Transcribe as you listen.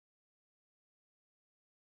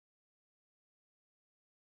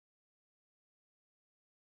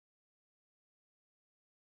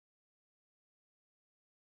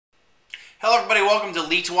Hello everybody, welcome to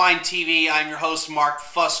Leach Wine TV. I'm your host Mark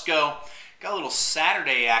Fusco. Got a little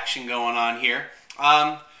Saturday action going on here.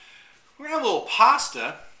 We're going to have a little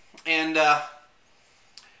pasta, and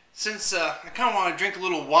since I kind of want to drink a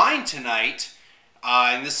little wine tonight,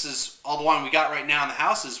 and this is all the wine we got right now in the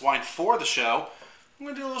house is wine for the show, I'm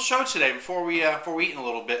going to do a little show today before we eat in a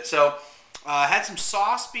little bit. So I had some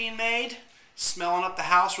sauce being made, smelling up the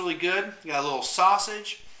house really good. Got a little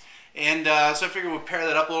sausage, and so I figured we'd pair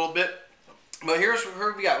that up a little bit. But here's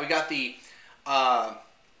what we got. We got the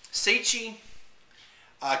Cecchi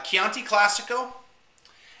Chianti Classico,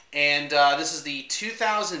 and this is the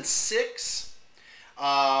 2006. We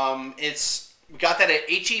got that at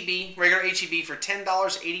HEB, regular HEB, for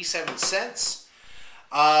 $10.87.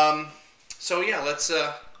 So yeah, let's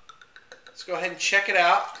go ahead and check it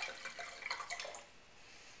out.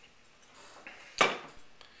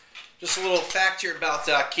 Just a little fact here about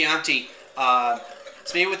Chianti.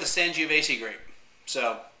 It's made with the Sangiovese grape.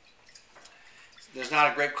 So, there's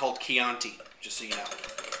not a grape called Chianti, just so you know.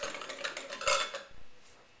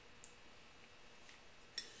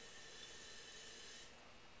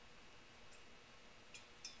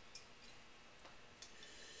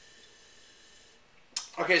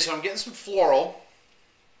 Okay, so I'm getting some floral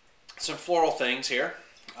things here.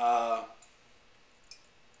 Kind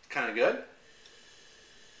of good.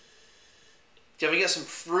 Then we get some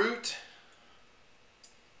fruit.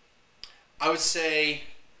 I would say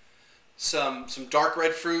some dark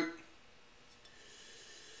red fruit.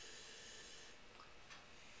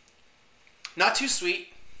 Not too sweet.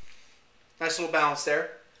 Nice little balance there.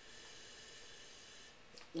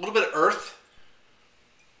 A little bit of earth.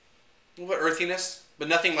 A little bit of earthiness, but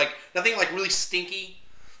nothing like really stinky.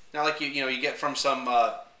 Not like you get from some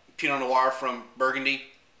Pinot Noir from Burgundy.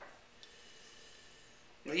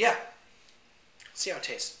 But yeah. Let's see how it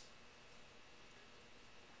tastes.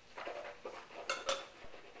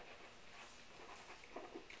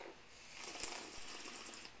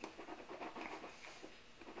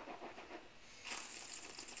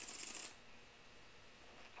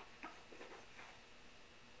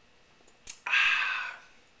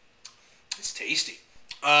 It's tasty.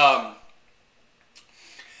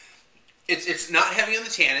 It's not heavy on the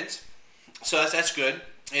tannins, so that's good.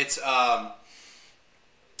 It's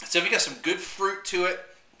definitely got some good fruit to it.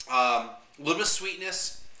 A little bit of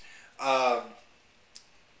sweetness. I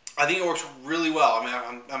think it works really well. I mean,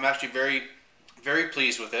 I'm actually very, very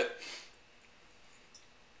pleased with it.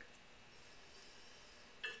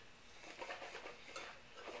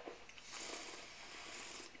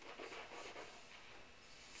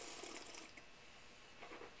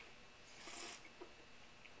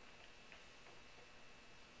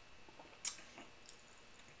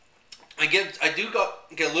 I do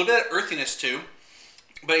get a little bit of earthiness too,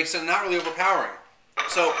 but it's not really overpowering.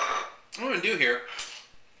 So what I'm going to do here,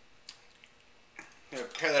 I'm going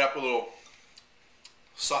to pair that up with a little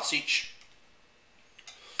sausage.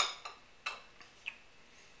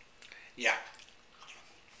 Yeah.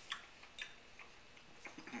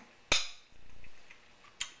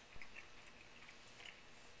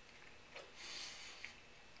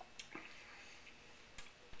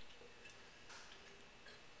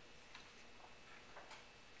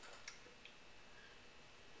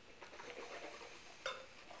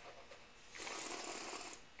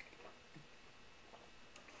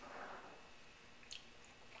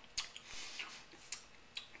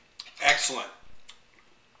 Excellent.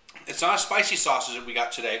 It's not a spicy sausage that we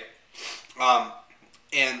got today,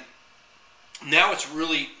 and now it's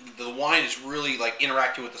really, the wine is really like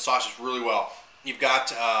interacting with the sausage really well. You've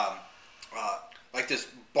got like this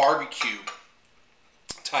barbecue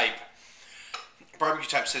type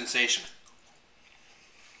sensation.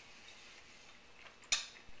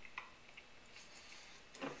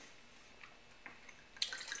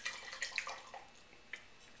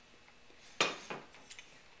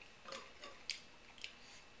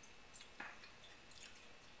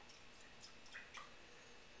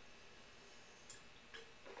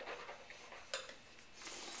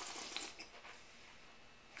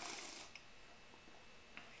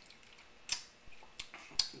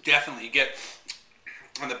 Definitely, you get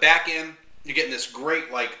on the back end, you're getting this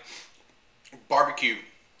great like barbecue.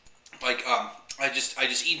 Like I just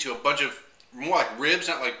eat into a bunch of more like ribs,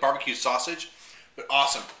 not like barbecue sausage, but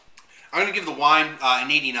awesome. I'm gonna give the wine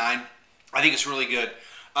an 89. I think it's really good.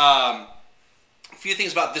 A few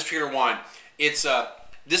things about this particular wine. It's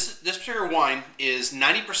this particular wine is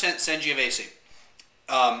 90% Sangiovese.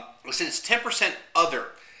 Since it's 10% other,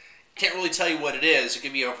 can't really tell you what it is. It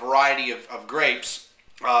could be a variety of grapes.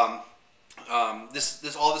 All this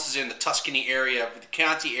is in the Tuscany area, the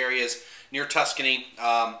Chianti areas near Tuscany.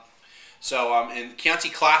 So, and Chianti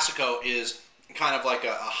Classico is kind of like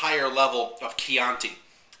a higher level of Chianti.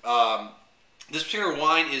 This particular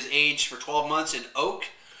wine is aged for 12 months in oak.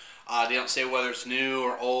 They don't say whether it's new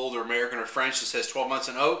or old or American or French. It says 12 months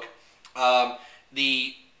in oak.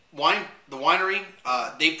 The winery,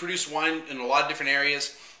 they produce wine in a lot of different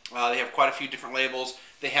areas. They have quite a few different labels.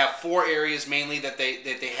 They have 4 areas mainly that they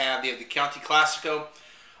have. They have the Chianti Classico,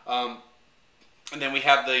 and then we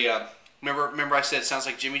have the remember I said it sounds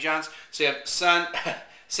like Jimmy John's. So you have San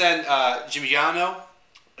Gimignano,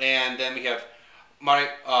 and then we have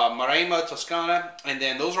Maremma, Toscana, and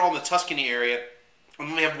then those are all in the Tuscany area. And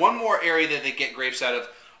then we have one more area that they get grapes out of,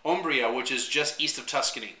 Umbria, which is just east of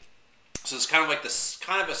Tuscany. So it's kind of like this,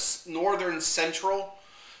 kind of a northern central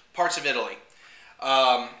parts of Italy.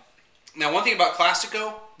 Now, one thing about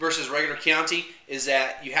Classico versus regular Chianti is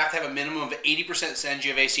that you have to have a minimum of 80%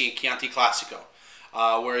 Sangiovese in Chianti Classico,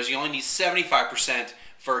 whereas you only need 75%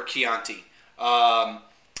 for Chianti.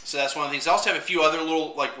 So that's one of the things. I also have a few other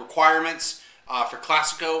little requirements for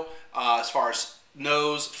Classico as far as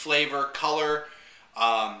nose, flavor, color.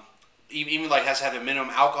 Even has to have a minimum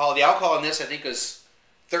alcohol. The alcohol in this, I think, is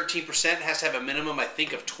 13%. Has to have a minimum, I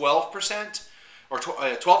think, of 12%. Or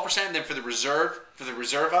 12%, and then for the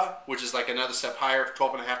Reserva, which is like another step higher,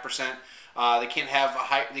 12.5%. They can't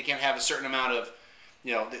have a certain amount of,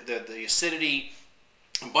 the acidity,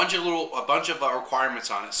 a bunch of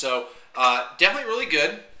requirements on it. So definitely really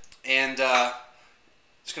good, and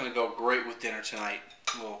it's gonna go great with dinner tonight.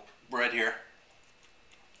 A little bread here.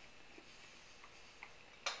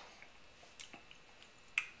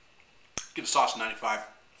 Give the sauce a 95.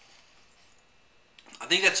 I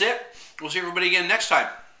think that's it. We'll see everybody again next time.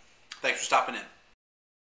 Thanks for stopping in.